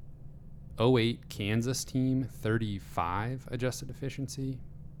 08 Kansas team, 35 adjusted efficiency.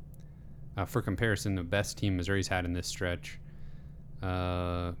 For comparison, the best team Missouri's had in this stretch,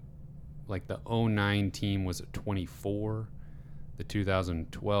 like the 09 team was at 24. The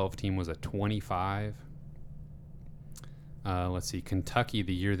 2012 team was at 25. Let's see, Kentucky,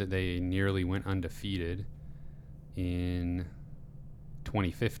 the year that they nearly went undefeated in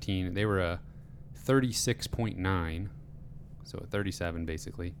 2015, they were a 36.9, so a 37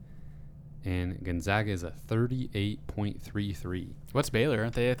 basically. And Gonzaga is a 38.33. What's Baylor?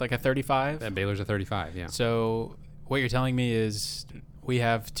 Aren't they at like a 35? Baylor's a 35, yeah. So what you're telling me is we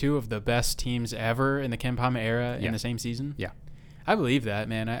have two of the best teams ever in the Ken Palm era in the same season? Yeah. I believe that,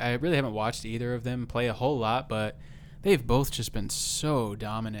 man. I really haven't watched either of them play a whole lot, but they've both just been so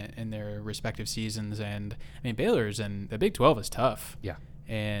dominant in their respective seasons. And, I mean, Baylor's and the Big 12 is tough. Yeah.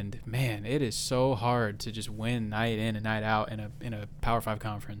 And, man, it is so hard to just win night in and night out in a Power 5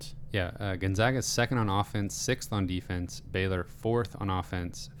 conference. Yeah, Gonzaga's second on offense, sixth on defense. Baylor fourth on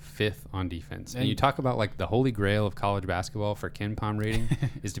offense, fifth on defense. And you talk about like the holy grail of college basketball for Ken Palm rating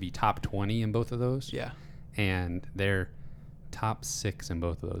is to be top 20 in both of those. Yeah. And they're top 6 in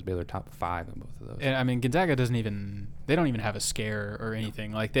both of those. Baylor top 5 in both of those. And I mean, Gonzaga don't even have a scare or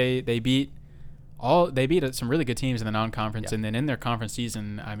anything. Like they beat some really good teams in the non-conference, and then in their conference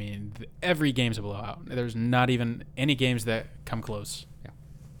season, I mean, every game's a blowout. There's not even any games that come close.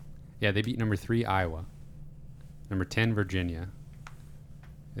 Yeah, they beat number 3 Iowa, number 10 Virginia.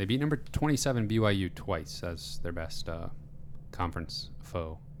 They beat number 27 BYU twice as their best conference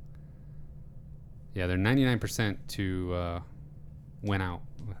foe. Yeah, they're 99% to win out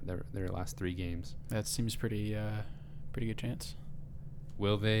their last 3 games. That seems pretty good chance.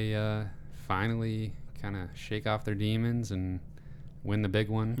 Will they finally kind of shake off their demons and win the big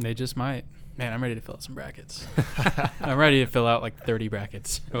one? They just might. Man, I'm ready to fill out some brackets. I'm ready to fill out like 30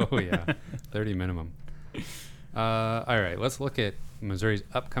 brackets. Oh, yeah. 30 minimum. All right, let's look at Missouri's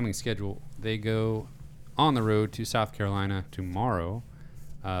upcoming schedule. They go on the road to South Carolina tomorrow.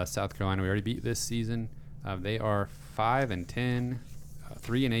 South Carolina, we already beat this season. They are 5-10,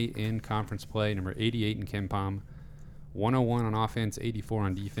 3-8 in conference play, number 88 in Ken Palm, 101 on offense, 84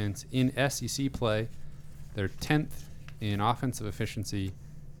 on defense. In SEC play, they're 10th in offensive efficiency,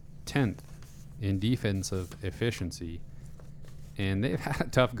 10th in defensive efficiency, and they've had a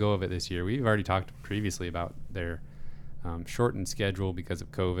tough go of it this year. We've already talked previously about their shortened schedule because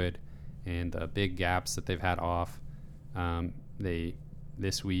of COVID and the big gaps that they've had off. They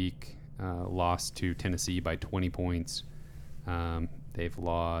this week lost to Tennessee by 20 points. They've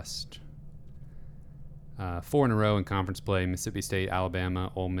lost 4 in a row in conference play: Mississippi State,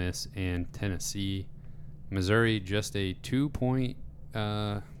 Alabama, Ole Miss, and Tennessee. Missouri just a 2-point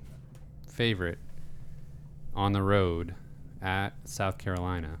favorite on the road at South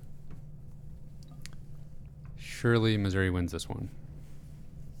Carolina. Surely Missouri wins this one.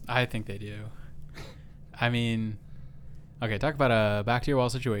 I think they do. I mean, okay, talk about a back to your wall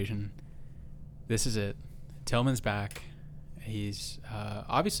situation. This is it. Tillman's back. He's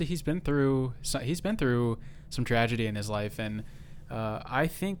obviously he's been through some tragedy in his life, and I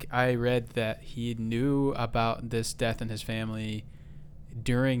think I read that he knew about this death in his family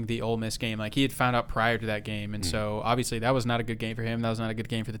during the Ole Miss game. Like, he had found out prior to that game, and so obviously that was not a good game for him. That was not a good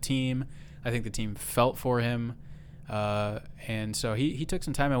game for the team. I think the team felt for him, and so he took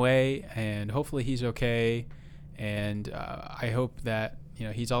some time away, and hopefully he's okay. And I hope that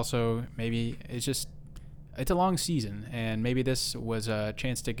he's also, maybe it's a long season, and maybe this was a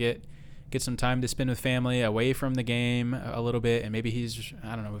chance to get some time to spend with family away from the game a little bit, and maybe he's,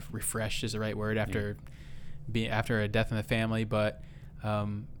 I don't know if refreshed is the right word after a death in the family, but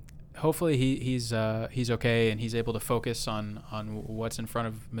hopefully he's okay, and he's able to focus on what's in front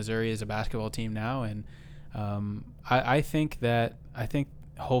of Missouri as a basketball team now. And I think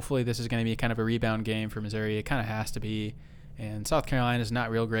hopefully this is going to be kind of a rebound game for Missouri. It kind of has to be. And South Carolina is not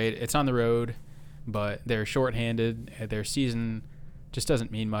real great. It's on the road, but they're shorthanded. Their season just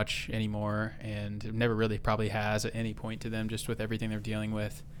doesn't mean much anymore, and it never really probably has at any point to them, just with everything they're dealing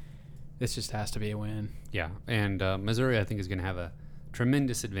with. This just has to be a win. Yeah, and Missouri, I think, is going to have a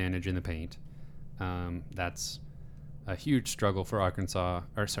tremendous advantage in the paint. That's a huge struggle for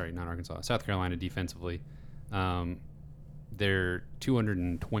South Carolina defensively. They're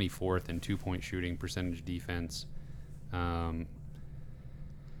 224th in 2-point shooting percentage defense. I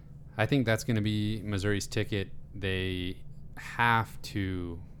think that's going to be Missouri's ticket. They have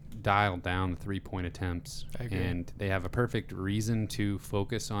to dial down the 3-point attempts. I agree. And they have a perfect reason to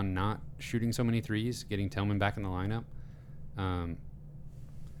focus on not shooting so many threes, getting Tillman back in the lineup.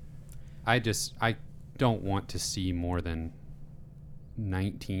 I don't want to see more than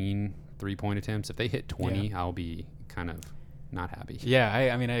 19 3-point attempts. If they hit 20, I'll be kind of not happy. Yeah,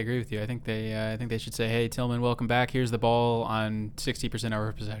 I mean, I agree with you. I think they should say, "Hey, Tillman, welcome back. Here's the ball on 60% of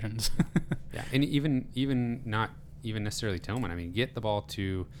our possessions." Yeah, and even not even necessarily Tillman. I mean, get the ball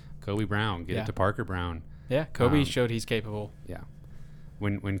to Kobe Brown, get it to Parker Brown. Yeah, Kobe showed he's capable. Yeah,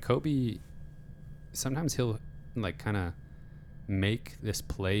 when Kobe, sometimes he'll like kind of make this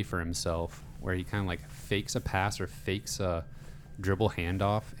play for himself where he kind of like fakes a pass or fakes a dribble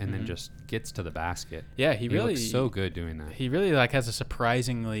handoff and then just gets to the basket. Yeah, he really looks so good doing that. He really like has a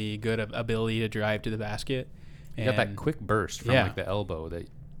surprisingly good ability to drive to the basket. He got that quick burst from like the elbow that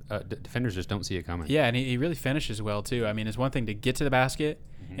defenders just don't see it coming. Yeah, and he really finishes well too. I mean, it's one thing to get to the basket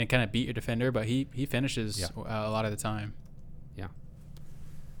and kind of beat your defender, but he finishes a lot of the time. Yeah.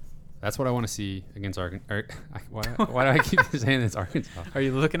 That's what I want to see against Arkansas. Why do I keep saying it's Arkansas? Are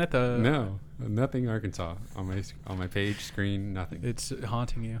you looking at the? No, nothing Arkansas on my page screen. Nothing. It's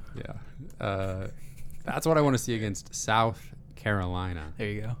haunting you. Yeah, that's what I want to see against South Carolina. There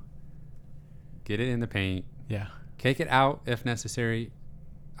you go. Get it in the paint. Yeah. Kick it out if necessary.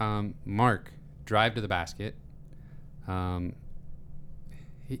 Mark, drive to the basket.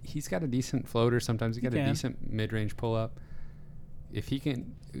 He's got a decent floater. Sometimes he's got a decent mid-range pull-up. If he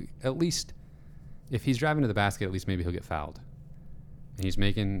can, at least, if he's driving to the basket, at least maybe he'll get fouled. And he's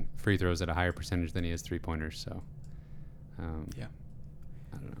making free throws at a higher percentage than he is three-pointers. So, I don't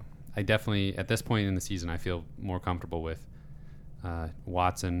know. I definitely, at this point in the season, I feel more comfortable with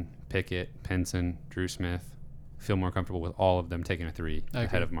Watson, Pickett, Pinson, Drew Smith. Feel more comfortable with all of them taking a three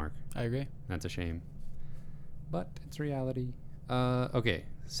ahead of Mark. I agree. That's a shame. But it's reality. Okay,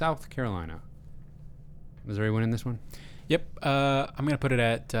 South Carolina. Missouri winning this one? Yep. I'm going to put it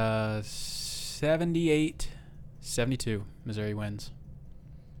at 78-72. Missouri wins.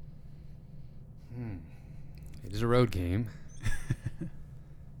 It is a road game.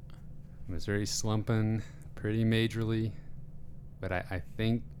 Missouri's slumping pretty majorly. But I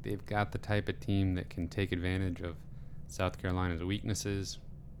think they've got the type of team that can take advantage of South Carolina's weaknesses.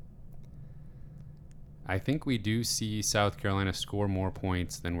 I think we do see South Carolina score more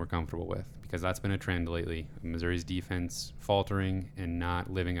points than we're comfortable with, because that's been a trend lately. Missouri's defense faltering and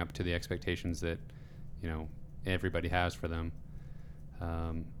not living up to the expectations that, everybody has for them.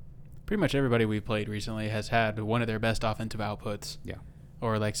 Pretty much everybody we've played recently has had one of their best offensive outputs. Yeah.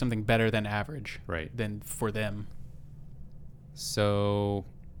 Or like something better than average. Right. Than for them. So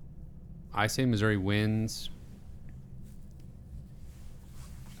I say Missouri wins.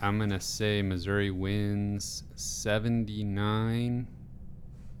 I'm going to say Missouri wins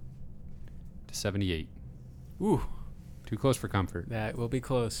 79-78. Ooh. Too close for comfort. That will be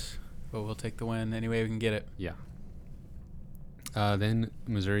close, but we'll take the win any way we can get it. Yeah. Then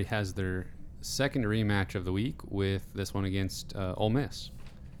Missouri has their second rematch of the week with this one against Ole Miss.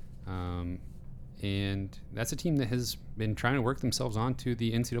 And that's a team that has been trying to work themselves onto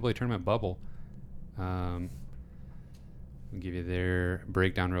the NCAA tournament bubble. I'll give you their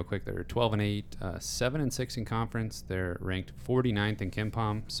breakdown real quick. They're 12-8, 7-6 in conference. They're ranked 49th in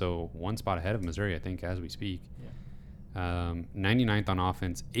KenPom, so one spot ahead of Missouri, I think, as we speak. Yeah. 99th on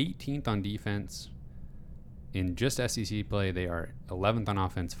offense, 18th on defense. In just SEC play, they are 11th on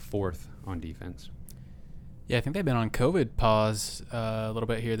offense, 4th on defense. Yeah, I think they've been on COVID pause a little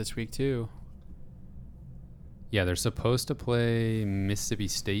bit here this week, too. Yeah, they're supposed to play Mississippi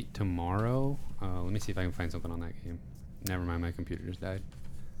State tomorrow. Let me see if I can find something on that game. Never mind, my computer just died.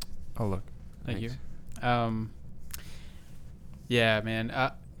 Oh, look. Thank you. Yeah, man.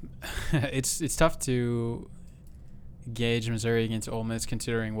 It's tough to gauge Missouri against Ole Miss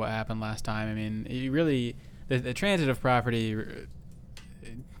considering what happened last time. I mean, you really the transitive property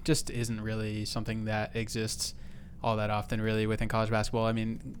just isn't really something that exists all that often, really, within college basketball. I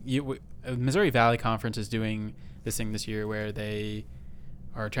mean, Missouri Valley Conference is doing this thing this year where they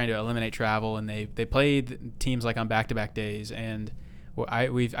are trying to eliminate travel, and they played teams like on back-to-back days. And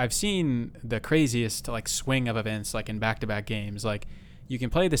I've seen the craziest like swing of events like in back-to-back games. Like you can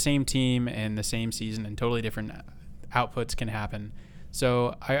play the same team in the same season, and totally different outputs can happen.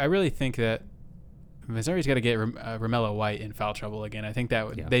 So I really think that Missouri's got to get Romello White in foul trouble again. I think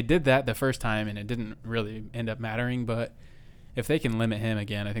that they did that the first time, and it didn't really end up mattering. But if they can limit him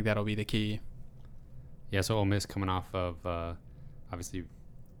again, I think that'll be the key. Yeah, so Ole Miss coming off of obviously,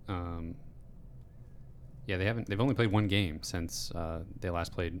 they've only played one game since they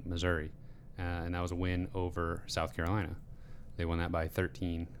last played Missouri, and that was a win over South Carolina. They won that by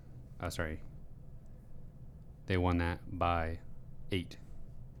 13. They won that by 8.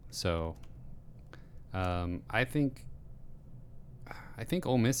 So I think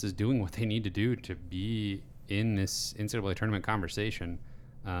Ole Miss is doing what they need to do to be in this NCAA tournament conversation.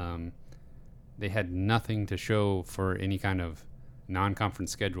 They had nothing to show for any kind of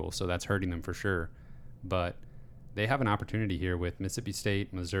non-conference schedule, so that's hurting them for sure. But they have an opportunity here with Mississippi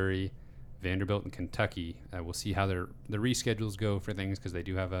State, Missouri, Vanderbilt, and Kentucky. We'll see how the reschedules go for things, because they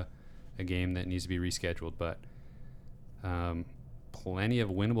do have a game that needs to be rescheduled. But plenty of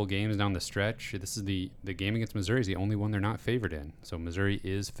winnable games down the stretch. This is the game against Missouri is the only one they're not favored in. So Missouri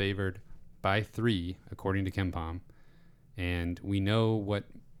is favored by 3, according to KenPom. And we know what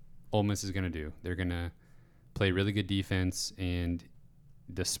Ole Miss is going to do. They're going to play really good defense, and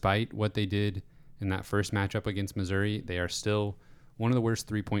despite what they did in that first matchup against Missouri, they are still one of the worst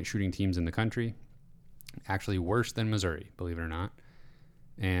three-point shooting teams in the country. Actually worse than Missouri, believe it or not.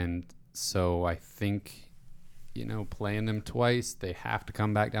 And so I think, playing them twice, they have to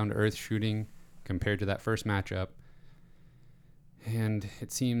come back down to earth shooting compared to that first matchup. And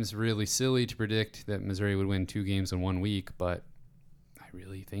it seems really silly to predict that Missouri would win 2 games in 1 week, but I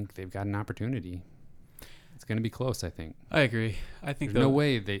really think they've got an opportunity. It's going to be close, I think. I agree. I think there's no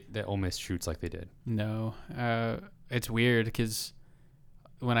way that Ole Miss shoots like they did. No. It's weird because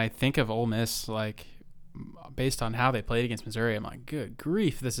when I think of Ole Miss, like, based on how they played against Missouri, I'm like, good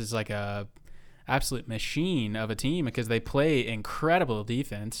grief, this is like a absolute machine of a team, because they play incredible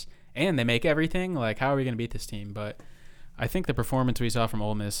defense and they make everything. Like, how are we going to beat this team? But I think the performance we saw from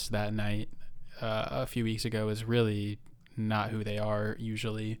Ole Miss that night a few weeks ago is really not who they are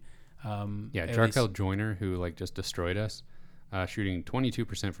usually. Jarkel Joyner, who just destroyed us, shooting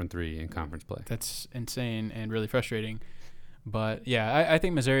 22% from 3 in conference play. That's insane and really frustrating. But yeah, I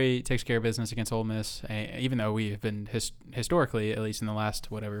think Missouri takes care of business against Ole Miss, even though we have been historically, at least in the last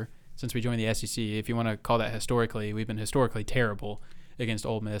since we joined the SEC, if you want to call that historically, we've been historically terrible against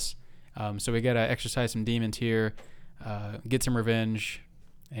Ole Miss. So we got to exercise some demons here, get some revenge,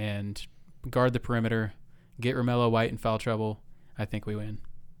 and guard the perimeter, get Romello White in foul trouble. I think we win.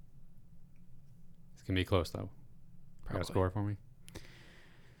 It's going to be close, though. Got a score for me?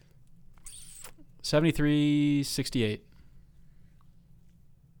 73-68.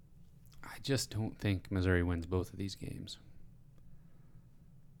 I just don't think Missouri wins both of these games.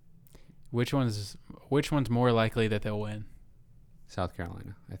 Which one's more likely that they'll win? South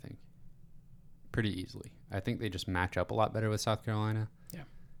Carolina, I think. Pretty easily. I think they just match up a lot better with South Carolina. Yeah.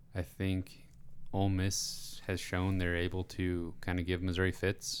 I think Ole Miss has shown they're able to kind of give Missouri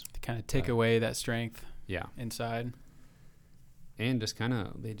fits. To kind of take away that strength. Yeah. Inside. And just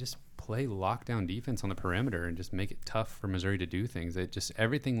they just play lockdown defense on the perimeter and just make it tough for Missouri to do things.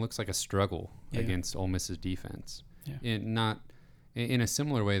 Everything looks like a struggle against Ole Miss's defense. Yeah. In a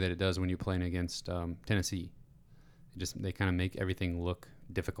similar way that it does when you play against Tennessee. They kind of make everything look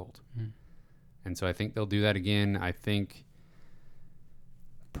difficult. Mm-hmm. And so I think they'll do that again. I think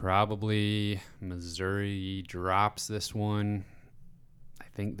probably Missouri drops this one. I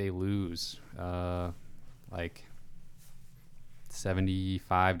think they lose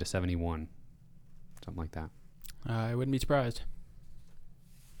 75-71, something like that. I wouldn't be surprised.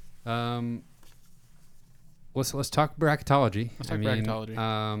 Let's talk bracketology.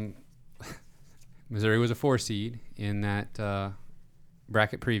 Bracketology. Missouri was a 4 seed in that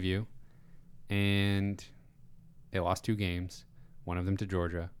bracket preview, and they lost 2 games, one of them to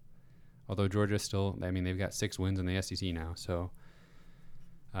Georgia. Although Georgia still, they've got 6 wins in the SEC now, so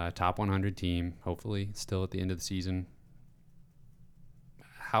top 100 team, hopefully still at the end of the season.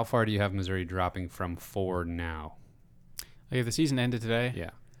 How far do you have Missouri dropping from 4 now? Like if the season ended today? Yeah.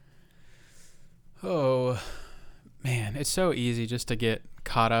 Oh, man, it's so easy just to get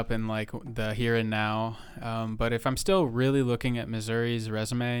caught up in the here and now. But if I'm still really looking at Missouri's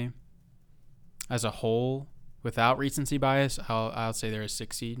resume as a whole, without recency bias, I'll say they're a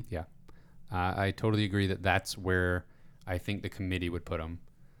 6 seed. Yeah. I totally agree that's where I think the committee would put them.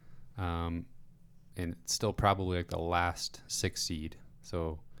 And it's still probably the last 6 seed.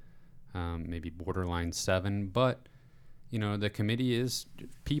 So maybe borderline 7. But, the committee is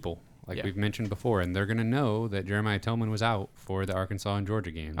people. We've mentioned before, and they're going to know that Jeremiah Tillman was out for the Arkansas and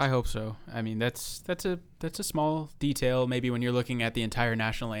Georgia games. I hope so. That's a small detail. Maybe when you're looking at the entire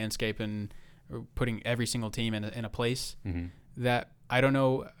national landscape and putting every single team in a place, mm-hmm. that I don't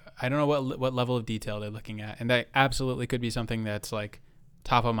know what level of detail they're looking at, and that absolutely could be something that's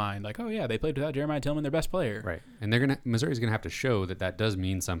top of mind. Oh yeah, they played without Jeremiah Tillman, their best player. Right, and Missouri's gonna have to show that does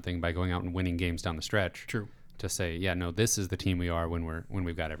mean something by going out and winning games down the stretch. True. To say, yeah, no, this is the team we are when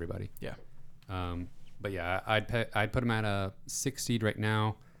we've got everybody. Yeah. But yeah, I'd put them at a 6 seed right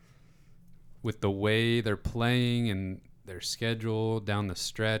now. with the way they're playing and their schedule down the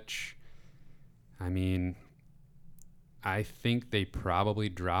stretch, I mean, I think they probably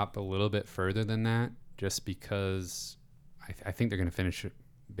drop a little bit further than that, just because I think they're going to finish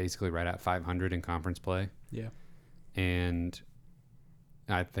basically right at 500 in conference play. Yeah. And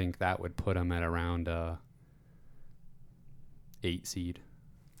I think that would put them at around 8 seed.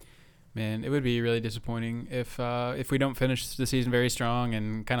 Man, it would be really disappointing if we don't finish the season very strong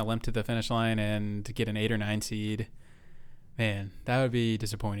and kind of limp to the finish line and get an 8 or 9 seed. Man, that would be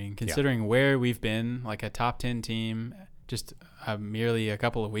disappointing considering where we've been, like a top 10 team just merely a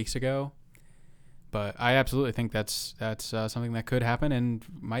couple of weeks ago. But I absolutely think that's something that could happen and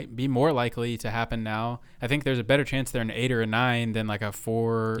might be more likely to happen now. I think there's a better chance they're an 8 or a 9 than like a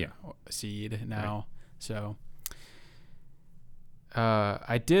 4 seed now. Right. So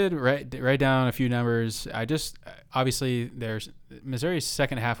I did write down a few numbers. Obviously there's Missouri's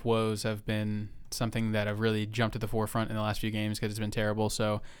second half woes have been something that have really jumped to the forefront in the last few games because it's been terrible.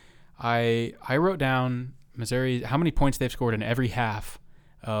 So I wrote down Missouri, how many points they've scored in every half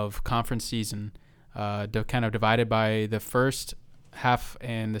of conference season, kind of divided by the first half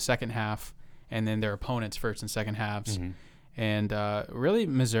and the second half, and then their opponents' first and second halves. Mm-hmm. And really,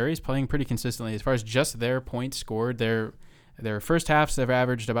 Missouri's playing pretty consistently as far as just their points scored. Their first halves, they've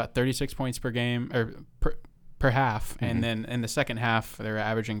averaged about 36 points per game or per half, mm-hmm. and then in the second half, they're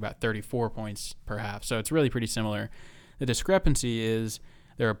averaging about 34 points per half. So it's really pretty similar. The discrepancy is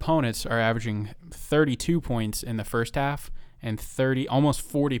their opponents are averaging 32 points in the first half and almost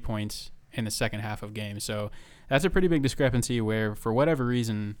 40 points in the second half of games. So that's a pretty big discrepancy where, for whatever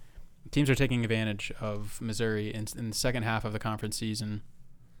reason, teams are taking advantage of Missouri in the second half of the conference season.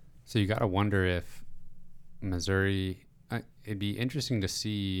 So you got to wonder if Missouri, it'd be interesting to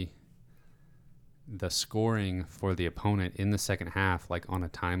see the scoring for the opponent in the second half, like on a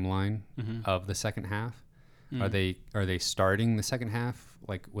timeline mm-hmm. of the second half. Mm-hmm. Are they starting the second half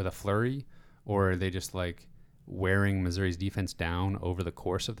like with a flurry, or are they just like wearing Missouri's defense down over the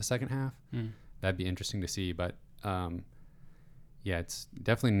course of the second half? That'd be interesting to see. But it's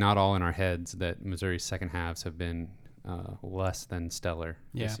definitely not all in our heads that Missouri's second halves have been less than stellar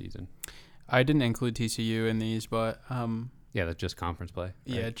this season. I didn't include TCU in these, but that's just conference play. Right?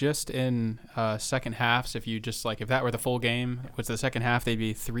 Yeah, just in second halves. If that were the full game, what's the second half? They'd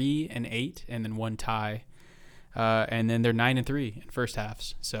be 3-8 and then 1 tie. And then they're 9-3 in first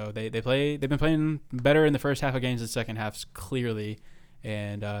halves. So they've been playing better in the first half of games than second halves, clearly.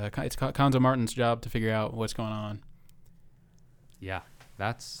 And it's Cuonzo Martin's job to figure out what's going on. Yeah,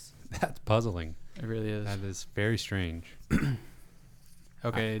 that's puzzling. It really is. That is very strange.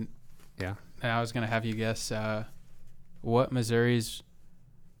 Okay. I was going to have you guess what Missouri's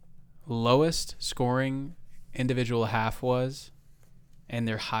lowest scoring individual half was and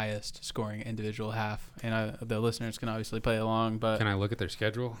their highest scoring individual half. And the listeners can obviously play along, but... Can I look at their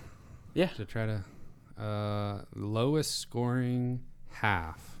schedule? Yeah. To try to... lowest scoring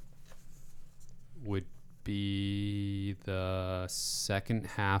half would be the second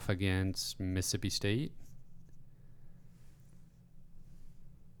half against Mississippi State.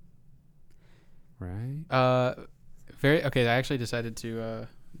 Right? I actually decided to...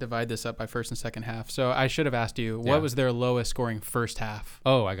 divide this up by first and second half. So I should have asked you, what was their lowest scoring first half?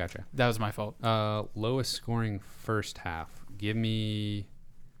 Oh, I gotcha. That was my fault. Lowest scoring first half. Give me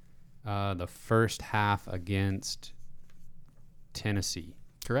the first half against Tennessee.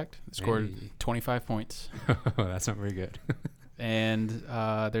 Correct. They scored 25 points. That's not very good. And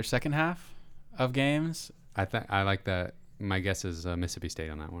their second half of games? I like that. My guess is Mississippi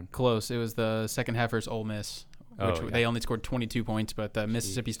State on that one. Close. It was the second half versus Ole Miss. They only scored 22 points, but the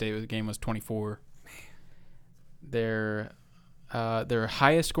Mississippi State game was 24. Their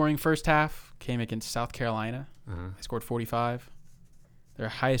highest scoring first half came against South Carolina. Uh-huh. They scored 45. Their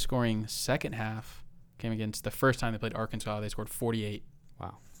highest scoring second half came against the first time they played Arkansas. They scored 48.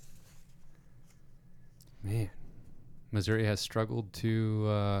 Wow. Man, Missouri has struggled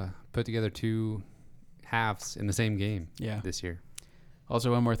to put together two halves in the same game this year.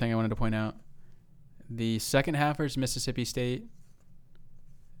 Also, one more thing I wanted to point out. The second half versus Mississippi State,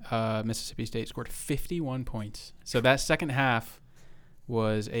 Mississippi State scored 51 points. So that second half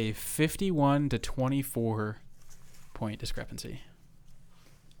was a 51-24 point discrepancy.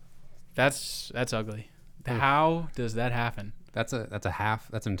 That's ugly. How does that happen? That's a half.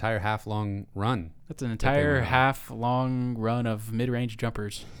 That's an entire half long run. That's an entire half long run of mid range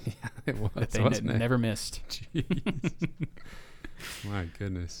jumpers. Yeah, it was. That they never missed. My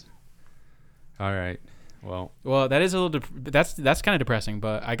goodness. All right. Well, that is a little. That's kind of depressing,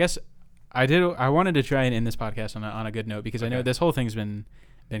 but I guess I wanted to try and end this podcast on a good note because I know this whole thing's been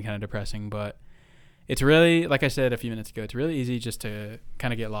been kind of depressing. But it's really, like I said a few minutes ago, it's really easy just to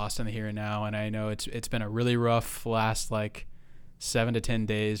kind of get lost in the here and now. And I know it's been a really rough last like 7 to 10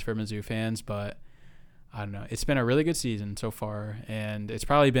 days for Mizzou fans, but I don't know. It's been a really good season so far, and it's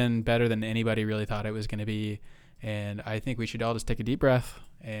probably been better than anybody really thought it was going to be. And I think we should all just take a deep breath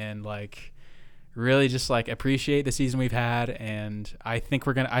and like really just like appreciate the season we've had. And I think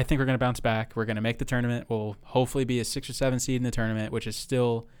we're gonna bounce back. We're gonna make the tournament. We'll hopefully be a 6 or 7 seed in the tournament, which is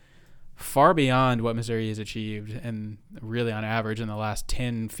still far beyond what Missouri has achieved and really on average in the last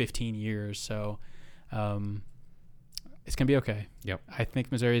 10, 15 years. So it's going to be okay. Yep. I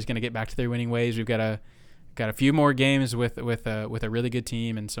think Missouri is going to get back to their winning ways. We've got a few more games with a really good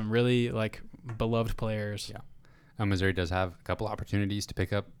team and some really like beloved players. Yeah. Missouri does have a couple opportunities to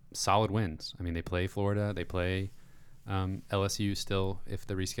pick up solid wins. I mean, they play Florida, they play LSU still if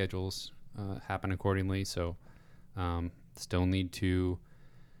the reschedules happen accordingly. So still need to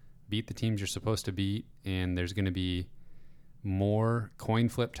beat the teams you're supposed to beat, and there's going to be more coin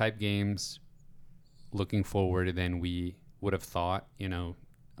flip type games looking forward than we would have thought,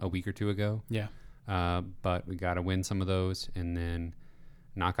 a week or two ago. Yeah. But we got to win some of those and then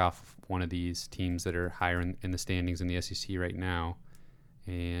knock off one of these teams that are higher in the standings in the SEC right now,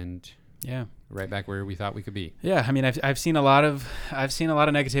 and right back where we thought we could be. Yeah, I mean, I've seen a lot of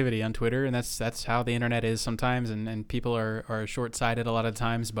negativity on Twitter, and that's how the internet is sometimes, and people are short-sighted a lot of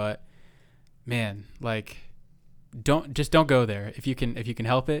times. But man, like, don't go there if you can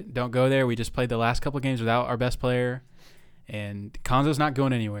help it. Don't go there. We just played the last couple of games without our best player, and Konzo's not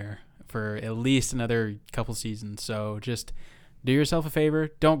going anywhere for at least another couple seasons. So just do yourself a favor.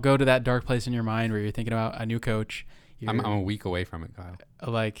 Don't go to that dark place in your mind where you're thinking about a new coach. I'm a week away from it, Kyle.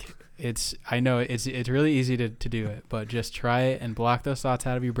 Like I know it's really easy to do it, but just try it and block those thoughts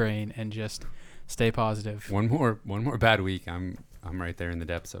out of your brain and just stay positive. One more bad week, I'm right there in the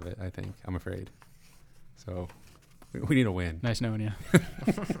depths of it. I think I'm afraid. So we need a win. Nice knowing you.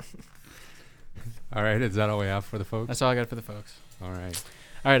 All right, is that all we have for the folks? That's all I got for the folks. All right.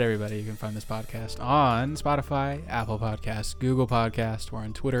 All right, everybody. You can find this podcast on Spotify, Apple Podcasts, Google Podcasts. We're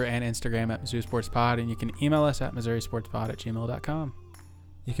on Twitter and Instagram at Mizzou Sports Pod, and you can email us at MissouriSportsPod@gmail.com.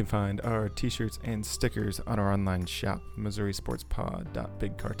 You can find our t-shirts and stickers on our online shop,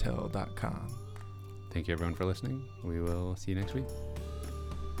 MissouriSportsPod.BigCartel.com. Thank you, everyone, for listening. We will see you next week.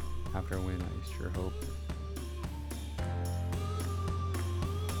 After a win, I sure hope